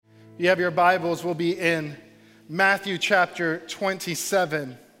you have your Bibles, we'll be in Matthew chapter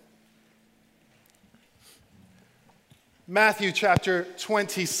 27. Matthew chapter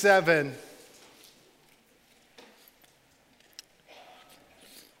 27.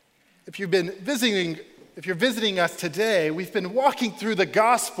 If you're visiting us today, we've been walking through the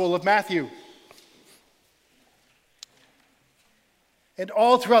Gospel of Matthew. And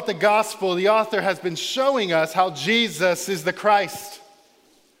all throughout the Gospel, the author has been showing us how Jesus is the Christ.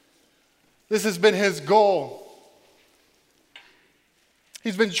 This has been his goal.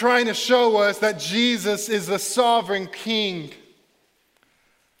 He's been trying to show us that Jesus is the sovereign King,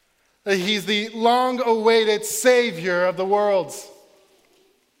 that he's the long-awaited Savior of the world.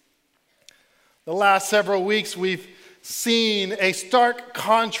 The last several weeks, we've seen a stark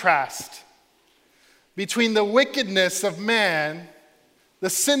contrast between the wickedness of man, the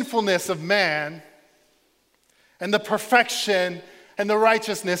sinfulness of man, and the perfection and the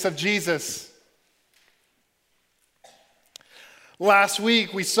righteousness of Jesus. Last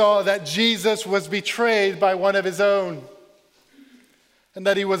week, we saw that Jesus was betrayed by one of his own and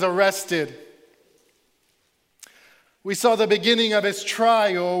that he was arrested. We saw the beginning of his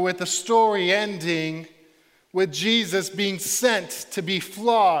trial with the story ending with Jesus being sent to be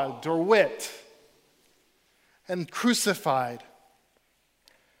flogged or whipped and crucified.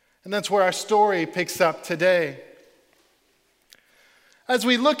 And that's where our story picks up today. As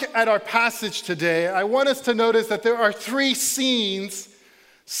we look at our passage today, I want us to notice that there are three scenes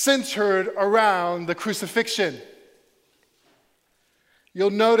centered around the crucifixion. You'll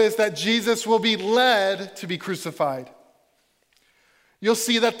notice that Jesus will be led to be crucified. You'll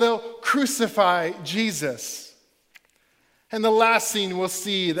see that they'll crucify Jesus. And the last scene, we'll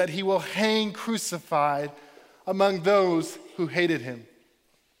see that he will hang crucified among those who hated him.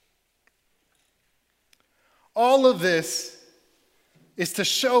 All of this is to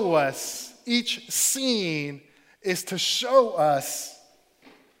show us, each scene is to show us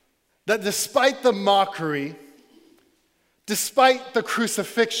that despite the mockery, despite the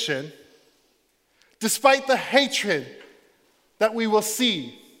crucifixion, despite the hatred that we will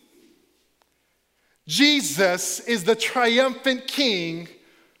see, Jesus is the triumphant King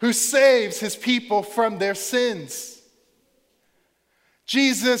who saves his people from their sins.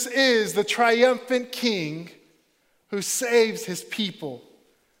 Jesus is the triumphant King who saves his people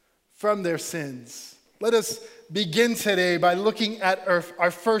from their sins. Let us begin today by looking at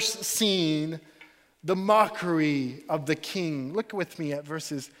our first scene, the mockery of the king. Look with me at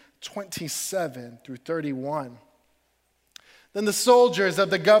verses 27 through 31. Then the soldiers of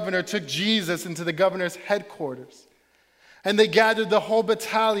the governor took Jesus into the governor's headquarters, and they gathered the whole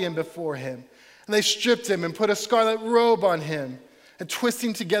battalion before him, and they stripped him and put a scarlet robe on him. And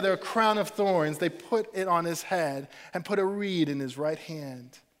twisting together a crown of thorns, they put it on his head and put a reed in his right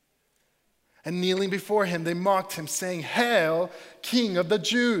hand. And kneeling before him, they mocked him, saying, "Hail, King of the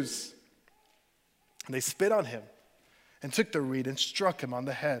Jews!" And they spit on him and took the reed and struck him on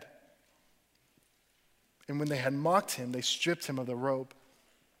the head. And when they had mocked him, they stripped him of the robe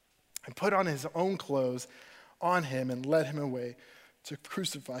and put on his own clothes on him and led him away to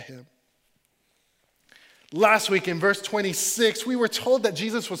crucify him. Last week in verse 26, we were told that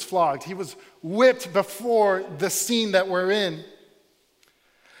Jesus was flogged. He was whipped before the scene that we're in.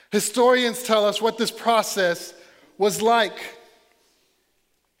 Historians tell us what this process was like.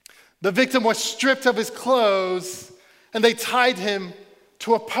 The victim was stripped of his clothes, and they tied him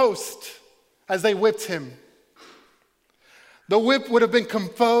to a post as they whipped him. The whip would have been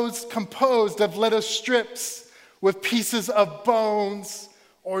composed of leather strips with pieces of bones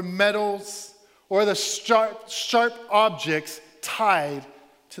or metals or the sharp objects tied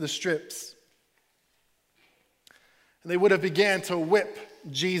to the strips. And they would have began to whip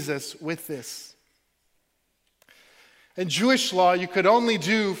Jesus with this. In Jewish law, you could only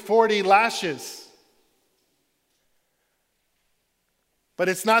do 40 lashes. But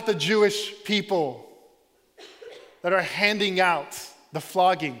it's not the Jewish people that are handing out the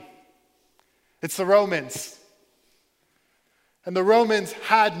flogging. It's the Romans. And the Romans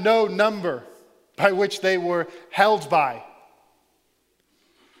had no number by which they were held by.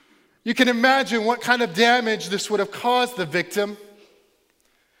 You can imagine what kind of damage this would have caused the victim.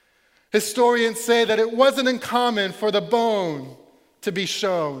 Historians say that it wasn't uncommon for the bone to be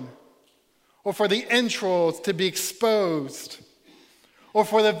shown, or for the entrails to be exposed, or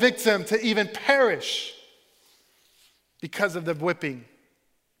for the victim to even perish because of the whipping.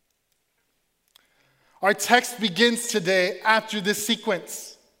 Our text begins today after this sequence,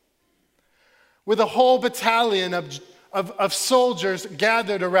 with a whole battalion of soldiers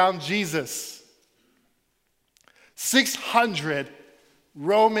gathered around Jesus. 600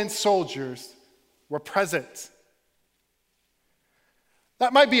 Roman soldiers were present.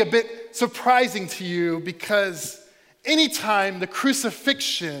 That might be a bit surprising to you because anytime the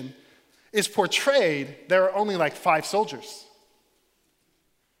crucifixion is portrayed, there are only like 5 soldiers.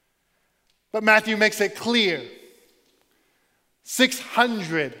 But Matthew makes it clear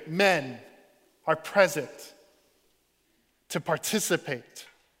 600 men are present to participate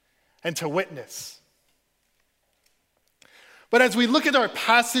and to witness. But as we look at our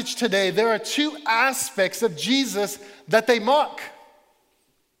passage today, there are 2 aspects of Jesus that they mock.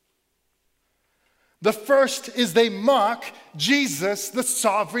 The first is they mock Jesus, the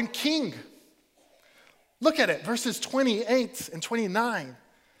sovereign king. Look at it, verses 28 and 29.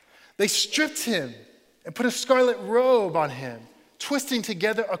 They stripped him and put a scarlet robe on him, twisting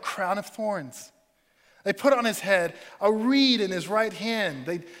together a crown of thorns. They put on his head a reed in his right hand.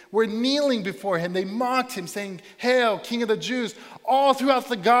 They were kneeling before him. They mocked him, saying, "Hail, King of the Jews." All throughout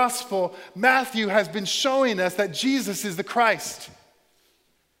the gospel, Matthew has been showing us that Jesus is the Christ.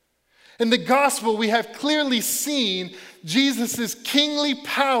 In the gospel, we have clearly seen Jesus' kingly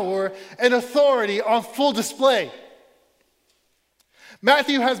power and authority on full display.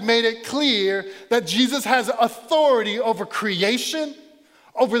 Matthew has made it clear that Jesus has authority over creation,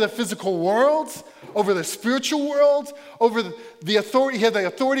 over the physical world, over the spiritual world, over the authority. He has the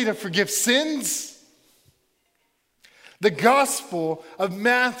authority to forgive sins. The gospel of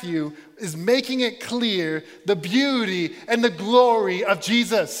Matthew is making it clear the beauty and the glory of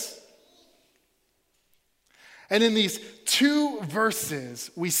Jesus. And in these 2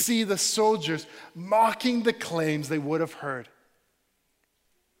 verses, we see the soldiers mocking the claims they would have heard.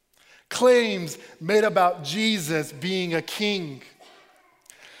 Claims made about Jesus being a king.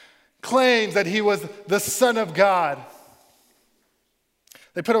 Claims that he was the Son of God.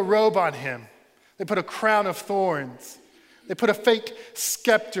 They put a robe on him. They put a crown of thorns. They put a fake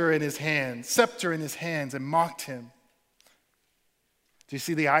scepter in his hands and mocked him. Do you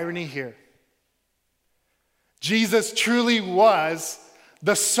see the irony here? Jesus truly was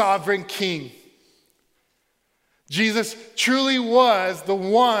the sovereign king. Jesus truly was the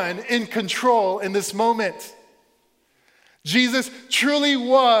one in control in this moment. Jesus truly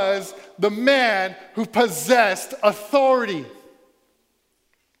was the man who possessed authority.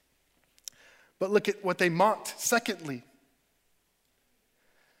 But look at what they mocked. Secondly,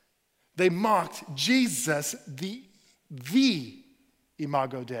 they mocked Jesus, the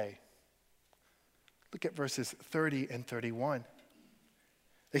Imago Dei. Look at verses 30 and 31.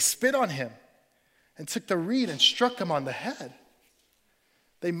 They spit on him and took the reed and struck him on the head.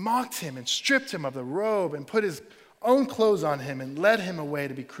 They mocked him and stripped him of the robe and put his own clothes on him and led him away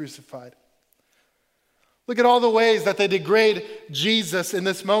to be crucified. Look at all the ways that they degrade Jesus in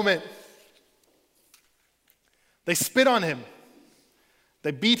this moment. They spit on him.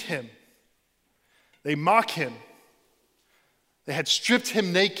 They beat him. They mock him. They had stripped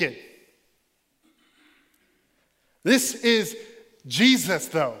him naked. This is Jesus,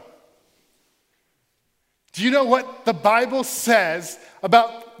 though. Do you know what the Bible says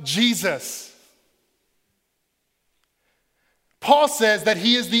about Jesus? Paul says that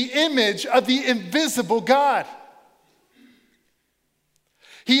he is the image of the invisible God.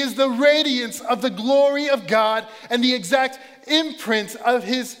 He is the radiance of the glory of God and the exact imprint of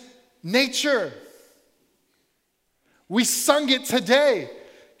his nature. We sung it today.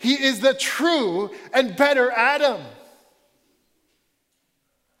 He is the true and better Adam.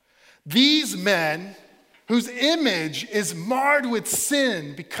 These men, whose image is marred with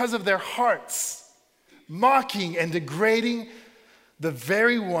sin because of their hearts, mocking and degrading the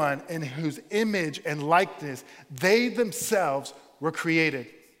very one in whose image and likeness they themselves were created.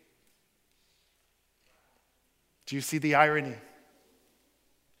 Do you see the irony?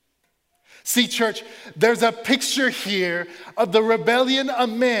 See, church, there's a picture here of the rebellion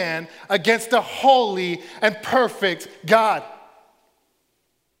of man against a holy and perfect God.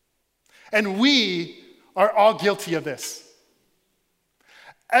 And we are all guilty of this.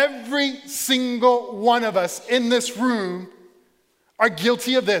 Every single one of us in this room are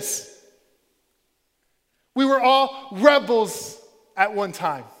guilty of this. We were all rebels at one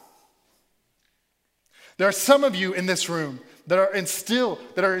time. There are some of you in this room that are in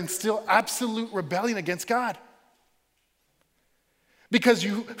still absolute rebellion against God. Because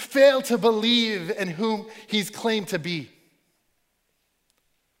you fail to believe in whom he's claimed to be.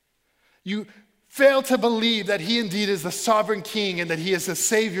 You fail to believe that he indeed is the sovereign king and that he is the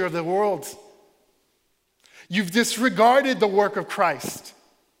savior of the world. You've disregarded the work of Christ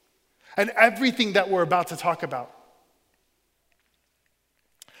and everything that we're about to talk about.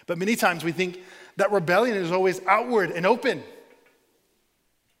 But many times we think that rebellion is always outward and open.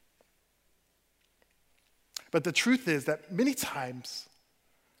 But the truth is that many times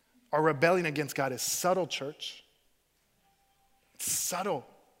our rebellion against God is subtle, church. It's subtle.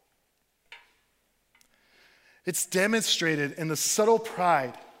 It's demonstrated in the subtle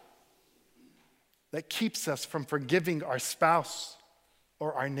pride that keeps us from forgiving our spouse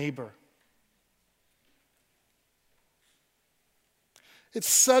or our neighbor. It's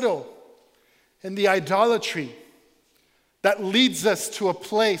subtle in the idolatry that leads us to a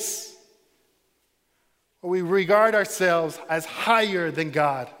place where we regard ourselves as higher than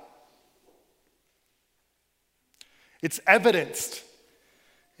God. It's evidenced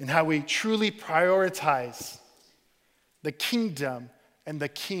in how we truly prioritize the kingdom and the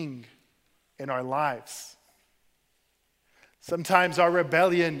king in our lives. Sometimes our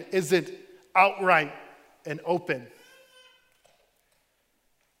rebellion isn't outright and open,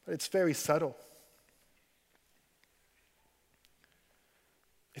 but it's very subtle.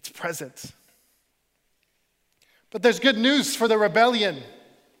 It's present. But there's good news for the rebellion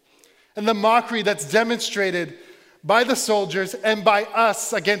and the mockery that's demonstrated by the soldiers and by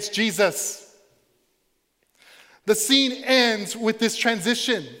us against Jesus. The scene ends with this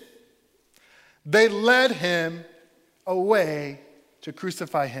transition. They led him away to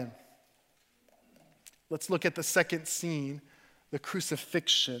crucify him. Let's look at the second scene, the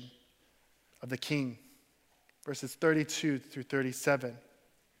crucifixion of the king, verses 32 through 37.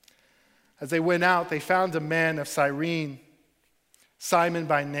 As they went out, they found a man of Cyrene, Simon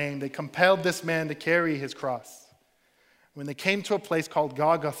by name. They compelled this man to carry his cross. When they came to a place called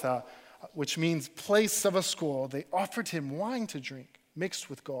Golgotha, which means place of a skull, they offered him wine to drink, mixed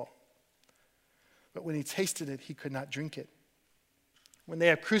with gall. But when he tasted it, he could not drink it. When they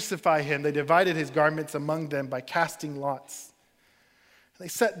had crucified him, they divided his garments among them by casting lots. They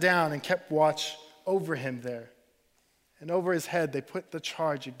sat down and kept watch over him there. And over his head they put the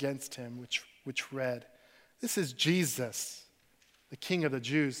charge against him, which read, "This is Jesus, the King of the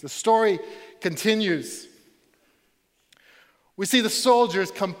Jews." The story continues. We see the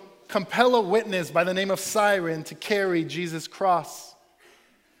soldiers compel a witness by the name of Cyrene to carry Jesus' cross.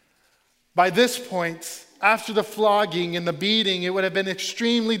 By this point, after the flogging and the beating, it would have been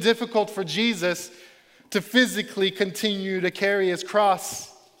extremely difficult for Jesus to physically continue to carry his cross.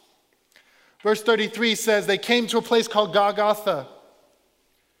 Verse 33 says, they came to a place called Golgotha.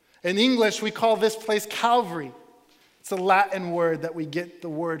 In English, we call this place Calvary. It's a Latin word that we get the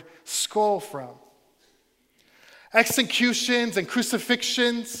word skull from. Executions and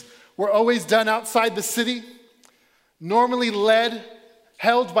crucifixions were always done outside the city, normally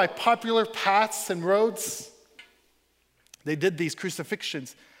held by popular paths and roads. They did these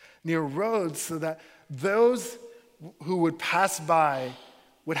crucifixions near roads so that those who would pass by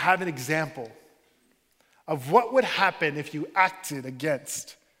would have an example of what would happen if you acted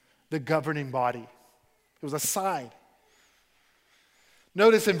against the governing body. It was a sign.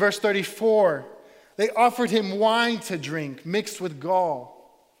 Notice in verse 34, they offered him wine to drink mixed with gall.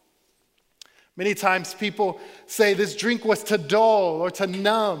 Many times people say this drink was to dull or to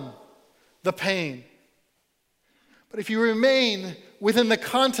numb the pain. But if you remain within the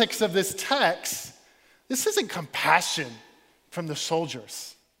context of this text, this isn't compassion from the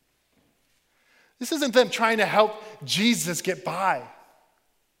soldiers. This isn't them trying to help Jesus get by.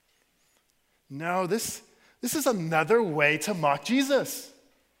 No, this is another way to mock Jesus.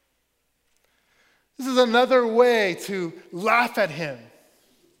 This is another way to laugh at him.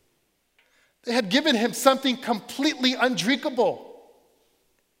 They had given him something completely undrinkable.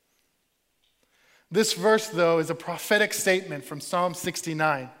 This verse, though, is a prophetic statement from Psalm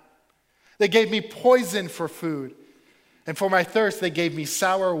 69. They gave me poison for food, and for my thirst they gave me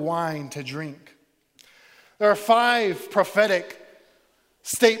sour wine to drink. There are 5 prophetic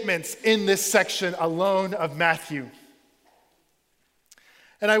statements in this section alone of Matthew.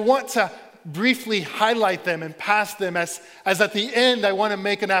 And I want to briefly highlight them and pass them as at the end I want to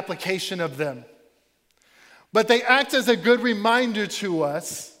make an application of them. But they act as a good reminder to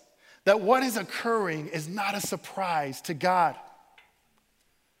us that what is occurring is not a surprise to God.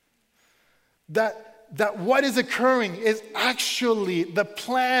 That what is occurring is actually the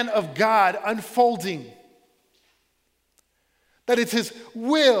plan of God unfolding. That it's his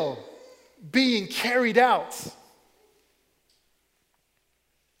will being carried out.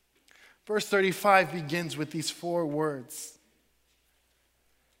 Verse 35 begins with these 4 words.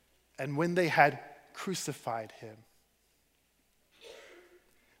 And when they had crucified him.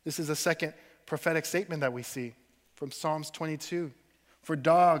 This is a second prophetic statement that we see from Psalms 22. For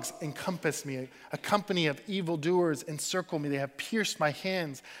dogs encompass me, a company of evildoers encircle me. They have pierced my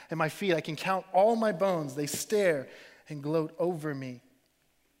hands and my feet. I can count all my bones. They stare and gloat over me.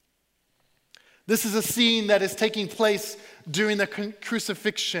 This is a scene that is taking place during the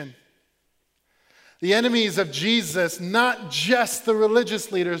crucifixion. The enemies of Jesus, not just the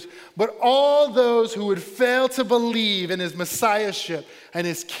religious leaders, but all those who would fail to believe in his messiahship and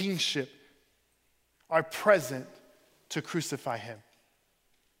his kingship, are present to crucify him.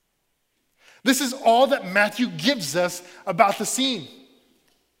 This is all that Matthew gives us about the scene.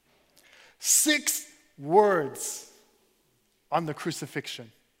 6 words on the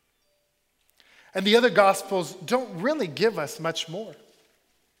crucifixion. And the other Gospels don't really give us much more.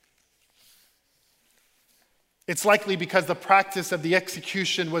 It's likely because the practice of the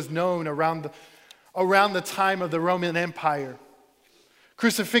execution was known around the time of the Roman Empire.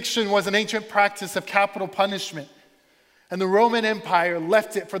 Crucifixion was an ancient practice of capital punishment, and the Roman Empire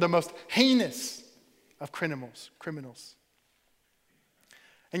left it for the most heinous of criminals.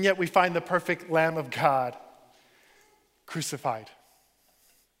 And yet we find the perfect Lamb of God crucified.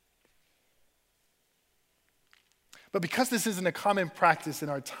 But because this isn't a common practice in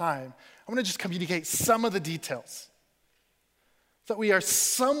our time, I want to just communicate some of the details so that we are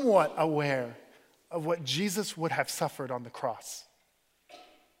somewhat aware of what Jesus would have suffered on the cross.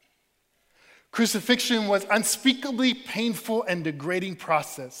 Crucifixion was an unspeakably painful and degrading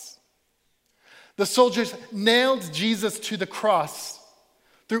process. The soldiers nailed Jesus to the cross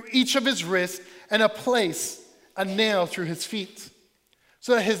through each of his wrists and a nail through his feet,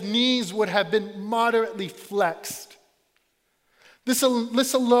 so that his knees would have been moderately flexed. This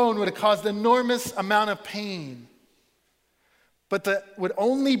alone would have caused an enormous amount of pain, but that would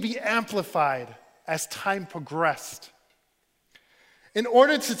only be amplified as time progressed. In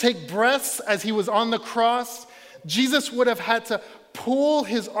order to take breaths as he was on the cross, Jesus would have had to pull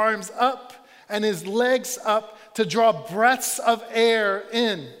his arms up and his legs up to draw breaths of air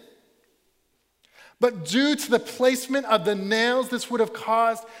in. But due to the placement of the nails, this would have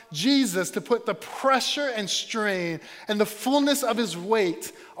caused Jesus to put the pressure and strain and the fullness of his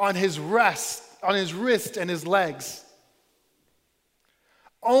weight on his wrist and his legs,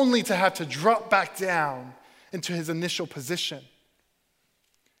 only to have to drop back down into his initial position.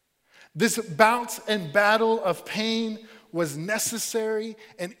 This bout and battle of pain was necessary,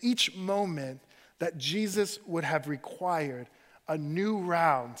 and each moment that Jesus would have required a new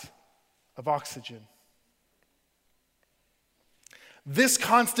round of oxygen. This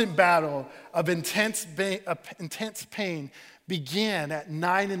constant battle of intense pain began at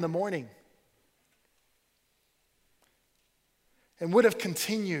 9 a.m. and would have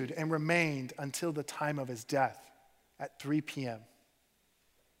continued and remained until the time of his death at 3 p.m.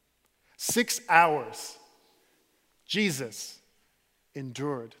 6 hours, Jesus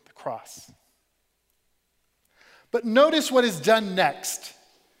endured the cross. But notice what is done next.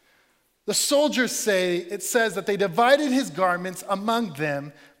 The soldiers says that they divided his garments among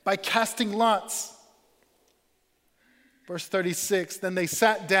them by casting lots. Verse 36, then they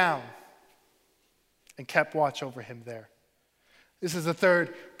sat down and kept watch over him there. This is the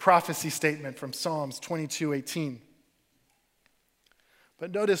third prophecy statement from Psalms 22:18.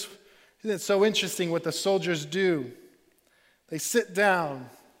 But notice, isn't it so interesting what the soldiers do? They sit down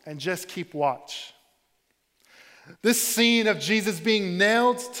and just keep watch. This scene of Jesus being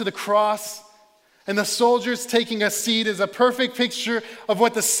nailed to the cross and the soldiers taking a seat is a perfect picture of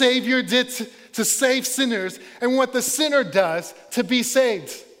what the Savior did to save sinners and what the sinner does to be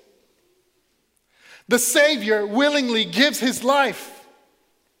saved. The Savior willingly gives his life.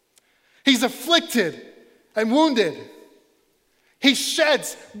 He's afflicted and wounded. He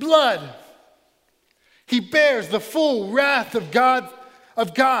sheds blood. He bears the full wrath of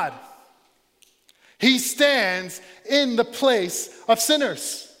God. He stands in the place of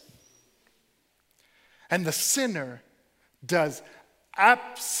sinners. And the sinner does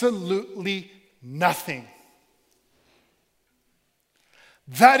absolutely nothing.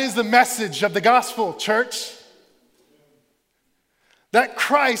 That is the message of the gospel, church. That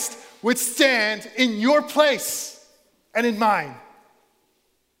Christ would stand in your place and in mine.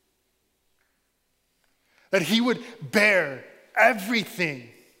 That he would bear everything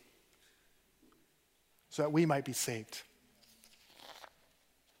so that we might be saved.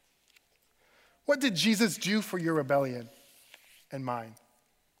 What did Jesus do for your rebellion and mine?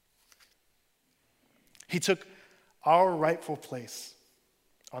 He took our rightful place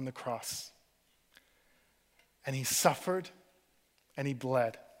on the cross. And he suffered and he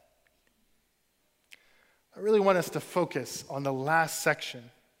bled. I really want us to focus on the last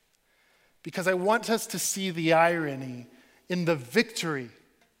section because I want us to see the irony in the victory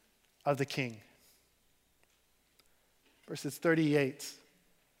of the King. Verses 38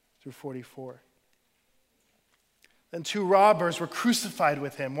 through 44. Then 2 robbers were crucified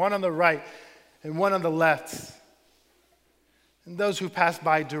with him, one on the right and one on the left. And those who passed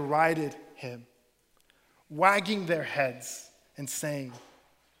by derided him, wagging their heads and saying,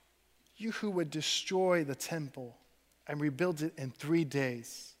 "You who would destroy the temple and rebuild it in 3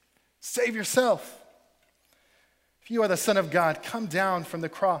 days, save yourself. If you are the Son of God, come down from the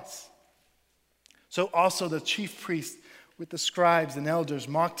cross." So also the chief priests with the scribes and elders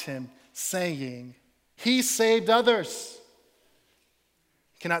mocked him, saying, "He saved others.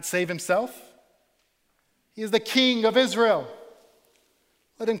 He cannot save himself. He is the King of Israel.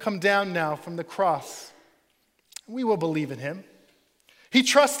 Let him come down now from the cross, and we will believe in him. He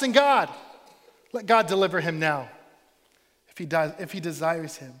trusts in God. Let God deliver him now, if he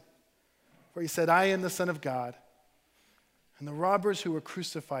desires him. For he said, 'I am the Son of God.' And the robbers who were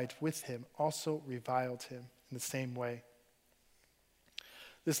crucified with him also reviled him in the same way."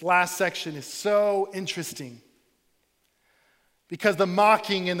 This last section is so interesting because the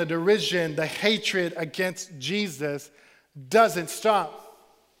mocking and the derision, the hatred against Jesus doesn't stop.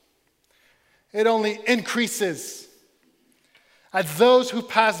 It only increases as those who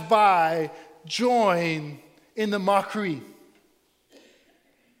pass by join in the mockery.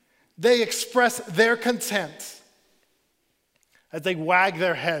 They express their contempt as they wag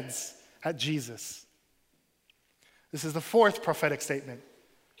their heads at Jesus. This is the fourth prophetic statement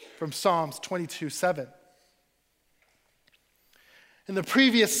from Psalms 22:7. In the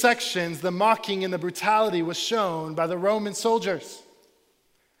previous sections, the mocking and the brutality was shown by the Roman soldiers.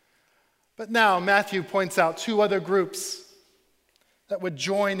 But now Matthew points out two other groups that would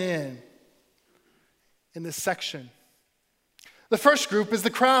join in this section. The first group is the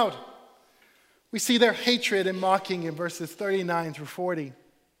crowd. We see their hatred and mocking in verses 39 through 40.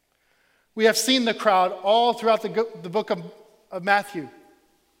 We have seen the crowd all throughout the book of Matthew.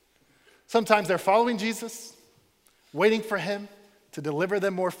 Sometimes they're following Jesus, waiting for him to deliver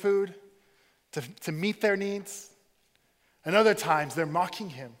them more food, to meet their needs. And other times they're mocking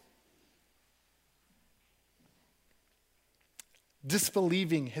him,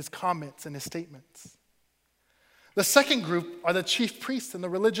 disbelieving his comments and his statements. The second group are the chief priests and the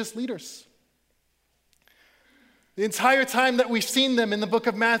religious leaders. The entire time that we've seen them in the book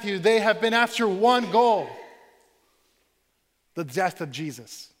of Matthew, they have been after one goal: the death of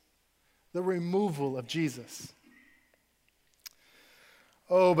Jesus, the removal of Jesus.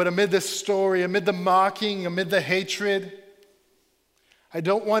 Oh, but amid this story, amid the mocking, amid the hatred, I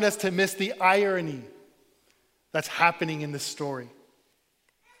don't want us to miss the irony that's happening in this story.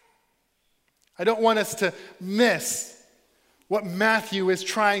 I don't want us to miss what Matthew is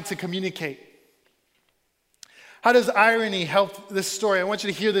trying to communicate. How does irony help this story? I want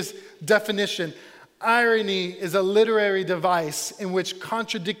you to hear this definition. Irony is a literary device in which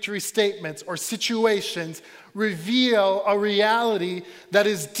contradictory statements or situations reveal a reality that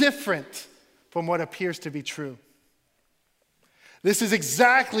is different from what appears to be true. This is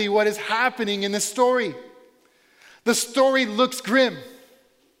exactly what is happening in this story. The story looks grim.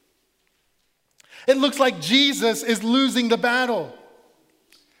 It looks like Jesus is losing the battle.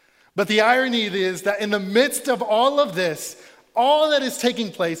 But the irony is that in the midst of all of this, all that is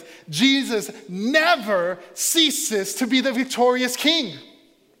taking place, Jesus never ceases to be the victorious king.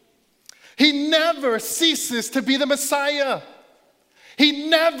 He never ceases to be the Messiah. He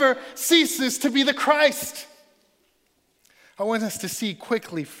never ceases to be the Christ. I want us to see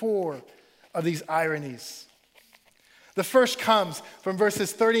quickly 4 of these ironies. The first comes from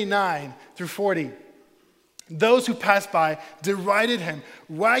verses 39 through 40. Those who passed by derided him,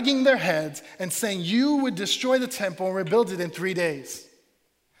 wagging their heads and saying, "You would destroy the temple and rebuild it in 3 days."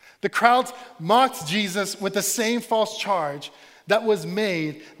 The crowds mocked Jesus with the same false charge that was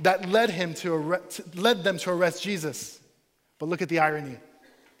made that led them to arrest Jesus. But look at the irony.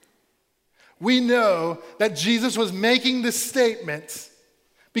 We know that Jesus was making this statement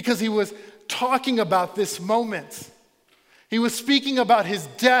because he was talking about this moment. He was speaking about his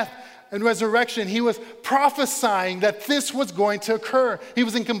death and resurrection. He was prophesying that this was going to occur. He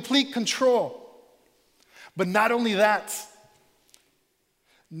was in complete control. But not only that,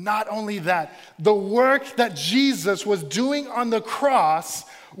 the work that Jesus was doing on the cross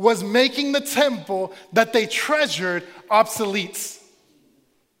was making the temple that they treasured obsolete.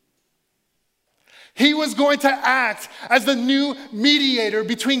 He was going to act as the new mediator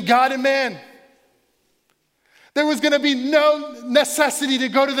between God and man. There was going to be no necessity to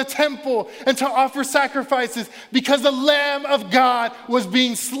go to the temple and to offer sacrifices because the Lamb of God was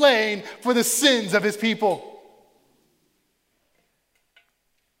being slain for the sins of his people.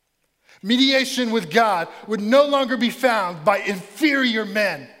 Mediation with God would no longer be found by inferior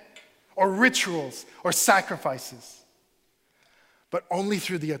men or rituals or sacrifices. but only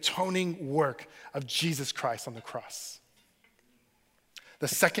through the atoning work of Jesus Christ on the cross. The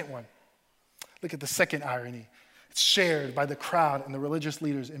second one, look at the second irony. It's shared by the crowd and the religious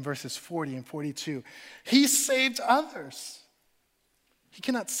leaders in verses 40 and 42. He saved others. He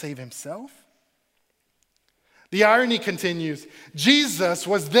cannot save himself. The irony continues. Jesus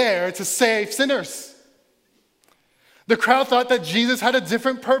was there to save sinners. The crowd thought that Jesus had a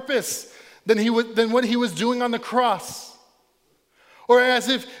different purpose than what he was doing on the cross. Or as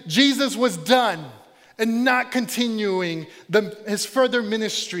if Jesus was done and not continuing his further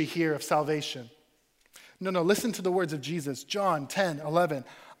ministry here of salvation. No, listen to the words of Jesus. John 10:11.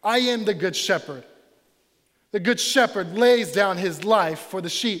 I am the good shepherd. The good shepherd lays down his life for the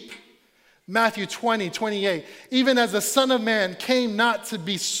sheep. Matthew 20:28. Even as the Son of Man came not to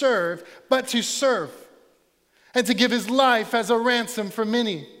be served, but to serve, and to give his life as a ransom for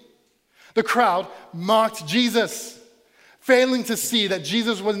many. The crowd mocked Jesus, failing to see that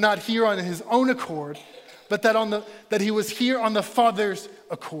Jesus was not here on his own accord, but that he was here on the Father's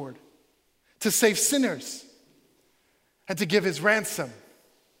accord, to save sinners and to give his ransom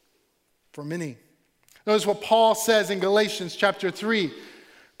for many. Notice what Paul says in Galatians chapter 3.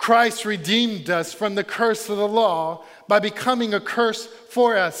 Christ redeemed us from the curse of the law by becoming a curse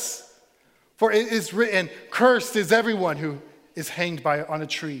for us. For it is written, cursed is everyone who is hanged on a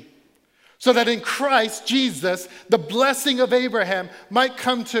tree. So that in Christ Jesus, the blessing of Abraham might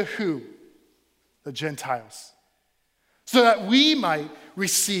come to who? The Gentiles. So that we might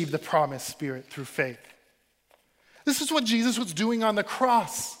receive the promised Spirit through faith. This is what Jesus was doing on the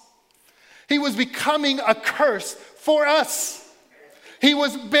cross. He was becoming a curse for us. He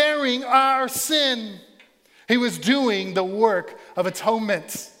was bearing our sin. He was doing the work of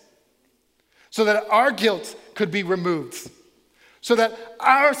atonement so that our guilt could be removed, so that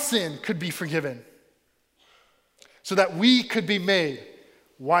our sin could be forgiven, so that we could be made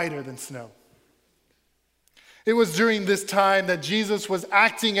whiter than snow. It was during this time that Jesus was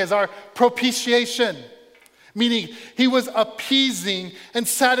acting as our propitiation, meaning he was appeasing and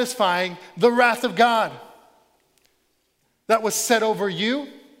satisfying the wrath of God that was set over you,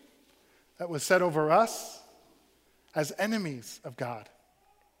 that was set over us as enemies of God.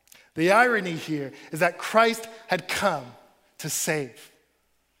 The irony here is that Christ had come to save,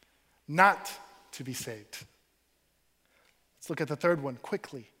 not to be saved. Let's look at the third one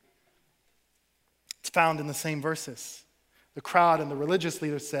quickly. It's found in the same verses. The crowd and the religious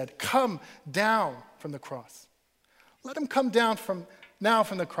leaders said, come down from the cross. Let him come down from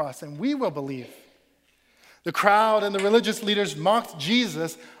the cross and we will believe. The crowd and the religious leaders mocked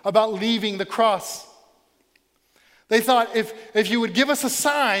Jesus about leaving the cross. They thought, if you would give us a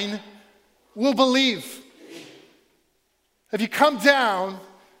sign, we'll believe. If you come down,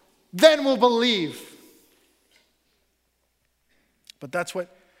 then we'll believe. But that's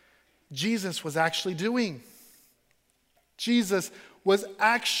what Jesus was actually doing. Jesus was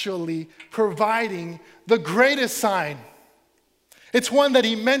actually providing the greatest sign. It's one that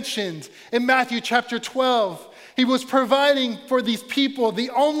he mentioned in Matthew chapter 12. He was providing for these people the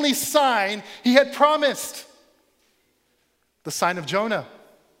only sign he had promised. The sign of Jonah.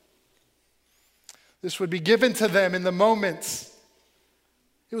 This would be given to them in the moment.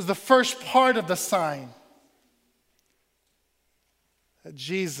 It was the first part of the sign that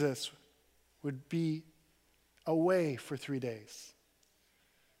Jesus would be away for 3 days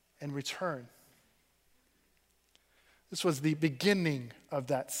and return. This was the beginning of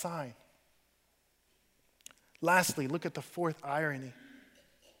that sign. Lastly, look at the fourth irony.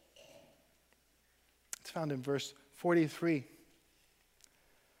 It's found in verse 43.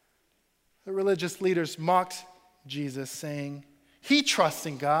 The religious leaders mocked Jesus, saying, he trusts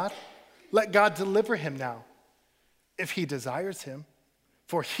in God. Let God deliver him now, if he desires him.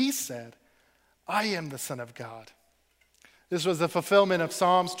 For he said, I am the Son of God. This was the fulfillment of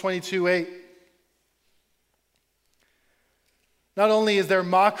Psalms 22:8. Not only is there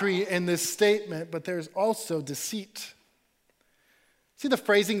mockery in this statement, but there's also deceit. See the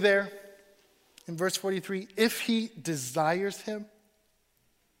phrasing there in verse 43? If he desires him.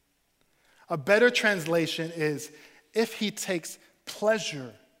 A better translation is, if he takes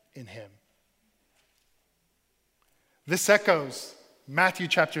pleasure in him. This echoes Matthew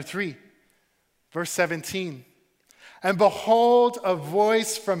chapter 3, verse 17. And behold, a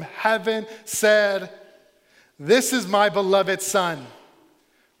voice from heaven said, this is my beloved Son,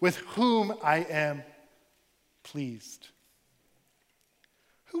 with whom I am pleased.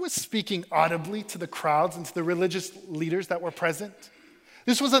 Who was speaking audibly to the crowds and to the religious leaders that were present?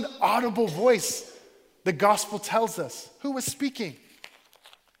 This was an audible voice, the gospel tells us. Who was speaking?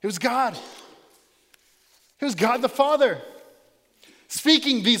 It was God. It was God the Father.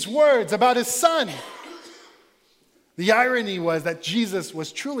 speaking these words about his son. The irony was that Jesus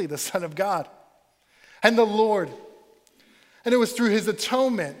was truly the Son of God and the Lord. And it was through his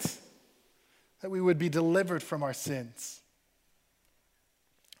atonement that we would be delivered from our sins.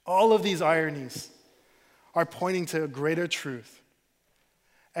 All of these ironies are pointing to a greater truth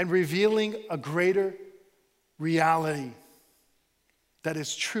and revealing a greater reality that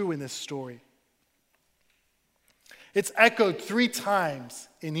is true in this story. It's echoed 3 times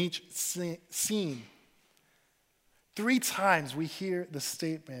in each scene. 3 times we hear the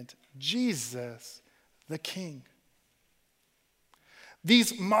statement, Jesus the King.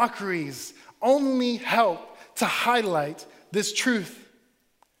 These mockeries only help to highlight this truth.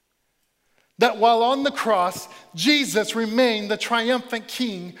 That while on the cross, Jesus remained the triumphant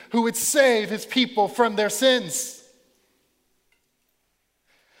king who would save his people from their sins.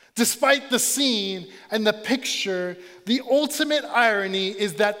 Despite the scene and the picture, the ultimate irony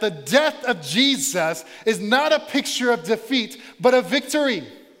is that the death of Jesus is not a picture of defeat, but a victory.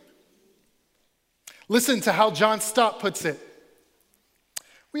 Listen to how John Stott puts it.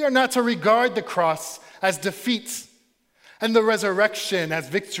 We are not to regard the cross as defeat and the resurrection as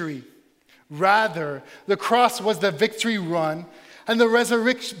victory. Rather, the cross was the victory run, and the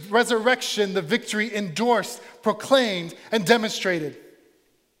resurrection, the victory endorsed, proclaimed, and demonstrated.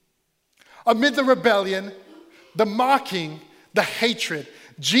 Amid the rebellion, the mocking, the hatred,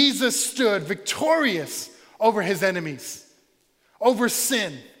 Jesus stood victorious over his enemies, over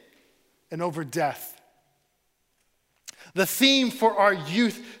sin, and over death. The theme for our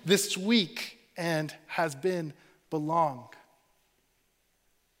youth this week and has been belong.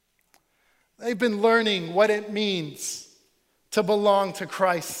 They've been learning what it means to belong to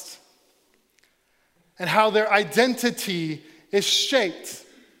Christ and how their identity is shaped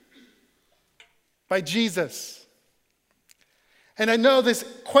by Jesus. And I know this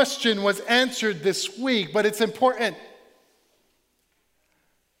question was answered this week, but it's important.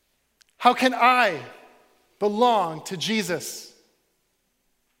 How can I belong to Jesus?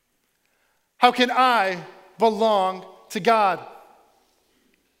 How can I belong to God?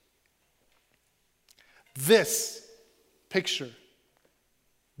 This picture,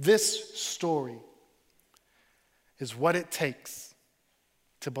 this story is what it takes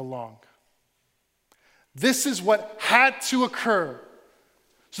to belong. This is what had to occur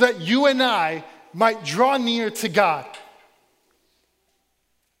so that you and I might draw near to God.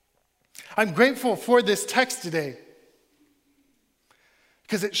 I'm grateful for this text today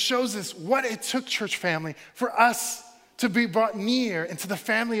because it shows us what it took, church family, for us to be brought near into the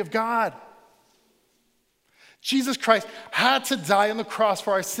family of God. Jesus Christ had to die on the cross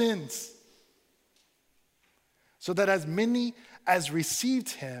for our sins so that as many as received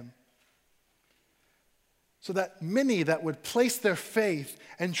him, so that many that would place their faith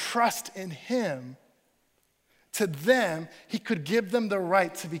and trust in him, to them, he could give them the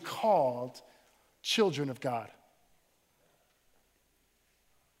right to be called children of God.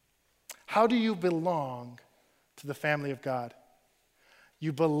 How do you belong to the family of God?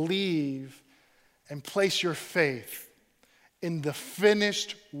 You believe and place your faith in the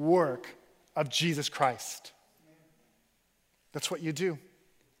finished work of Jesus Christ. That's what you do.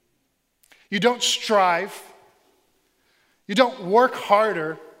 You don't strive. You don't work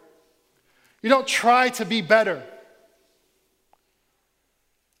harder. You don't try to be better.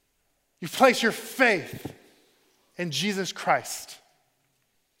 You place your faith in Jesus Christ.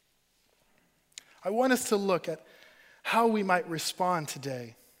 I want us to look at how we might respond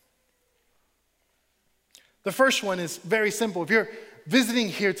today. The first one is very simple. If you're visiting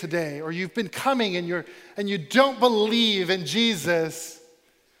here today or you've been coming and you don't believe in Jesus,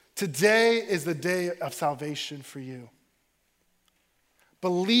 today is the day of salvation for you.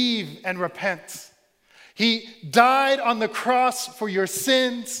 Believe and repent. He died on the cross for your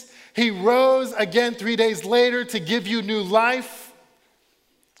sins. He rose again 3 days later to give you new life.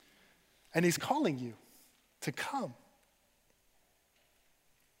 And he's calling you to come.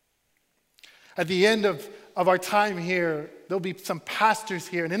 At the end of our time here, there'll be some pastors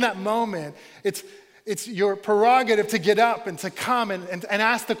here. And in that moment, it's your prerogative to get up and to come and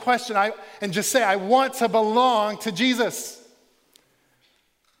ask the question and just say, I want to belong to Jesus.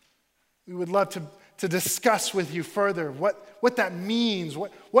 We would love to discuss with you further what that means,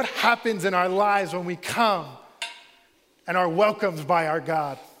 what happens in our lives when we come and are welcomed by our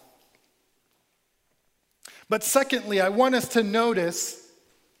God. But secondly, I want us to notice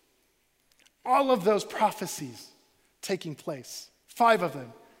all of those prophecies taking place, 5 of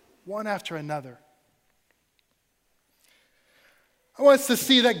them, one after another. I want us to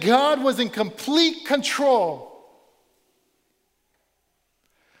see that God was in complete control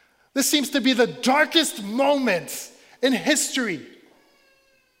This seems to be the darkest moment in history.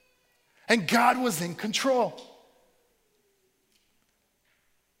 And God was in control.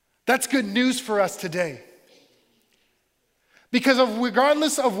 That's good news for us today. Because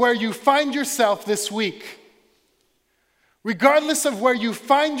regardless of where you find yourself this week, regardless of where you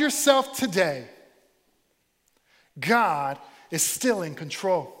find yourself today, God is still in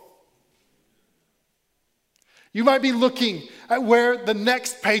control. You might be looking at where the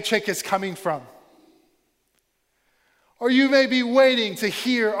next paycheck is coming from. Or you may be waiting to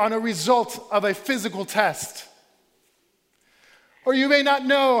hear on a result of a physical test. Or you may not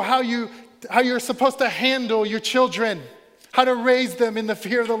know how you're supposed to handle your children, how to raise them in the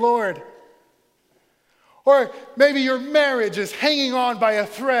fear of the Lord. Or maybe your marriage is hanging on by a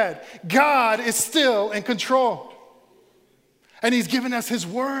thread. God is still in control. And He's given us His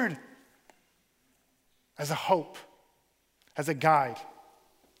word as a hope, as a guide,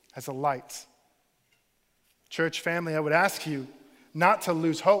 as a light. Church family, I would ask you not to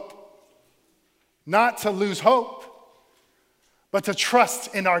lose hope. Not to lose hope, but to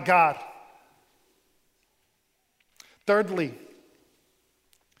trust in our God. Thirdly,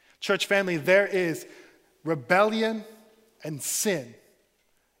 church family, there is rebellion and sin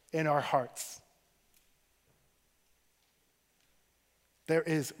in our hearts. There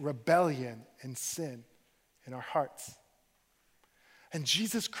is rebellion and sin in our hearts. And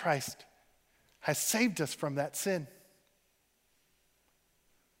Jesus Christ has saved us from that sin.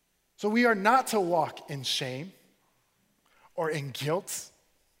 So we are not to walk in shame or in guilt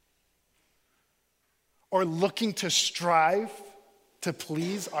or looking to strive to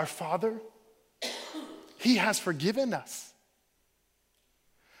please our Father. He has forgiven us.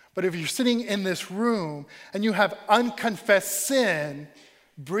 But if you're sitting in this room and you have unconfessed sin,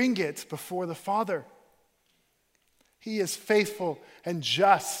 bring it before the Father. He is faithful and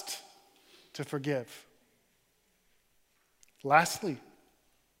just to forgive. Lastly,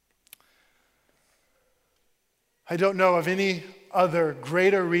 I don't know of any other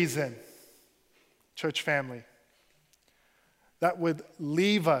greater reason, church family, that would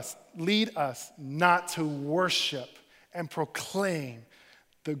lead us not to worship and proclaim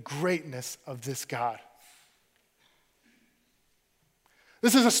the greatness of this God.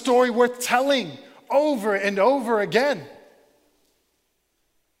 This is a story worth telling over and over again.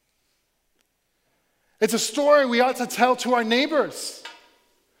 It's a story we ought to tell to our neighbors,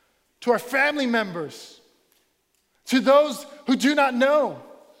 to our family members, to those who do not know.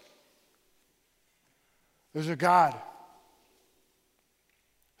 There's a God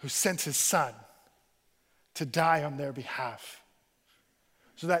who sent His Son to die on their behalf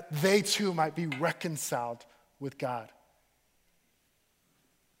so that they too might be reconciled with God.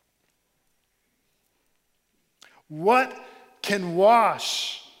 What can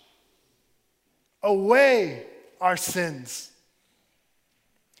wash away our sins?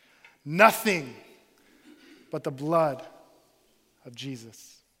 Nothing but the blood of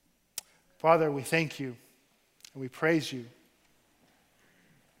Jesus. Father, we thank you and we praise you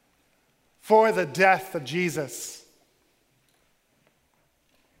for the death of Jesus.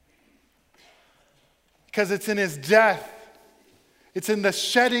 Because it's in His death, it's in the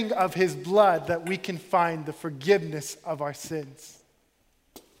shedding of His blood that we can find the forgiveness of our sins.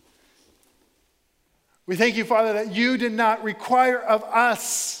 We thank you, Father, that you did not require of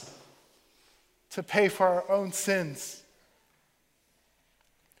us to pay for our own sins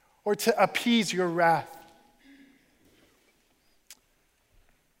or to appease your wrath.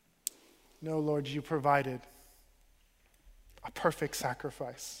 No, Lord, you provided a perfect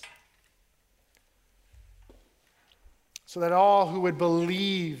sacrifice so that all who would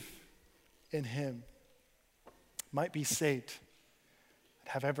believe in Him might be saved and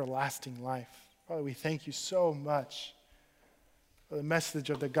have everlasting life. Father, we thank you so much for the message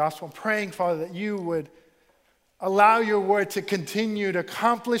of the gospel. I'm praying, Father, that you would allow your word to continue to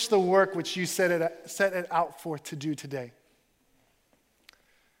accomplish the work which you set it out for to do today.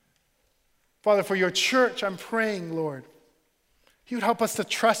 Father, for your church, I'm praying, Lord, you would help us to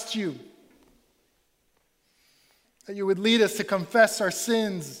trust you, that you would lead us to confess our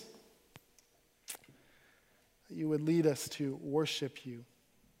sins, that you would lead us to worship you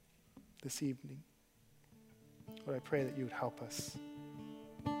this evening. Lord, I pray that you would help us.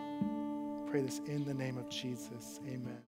 I pray this in the name of Jesus. Amen.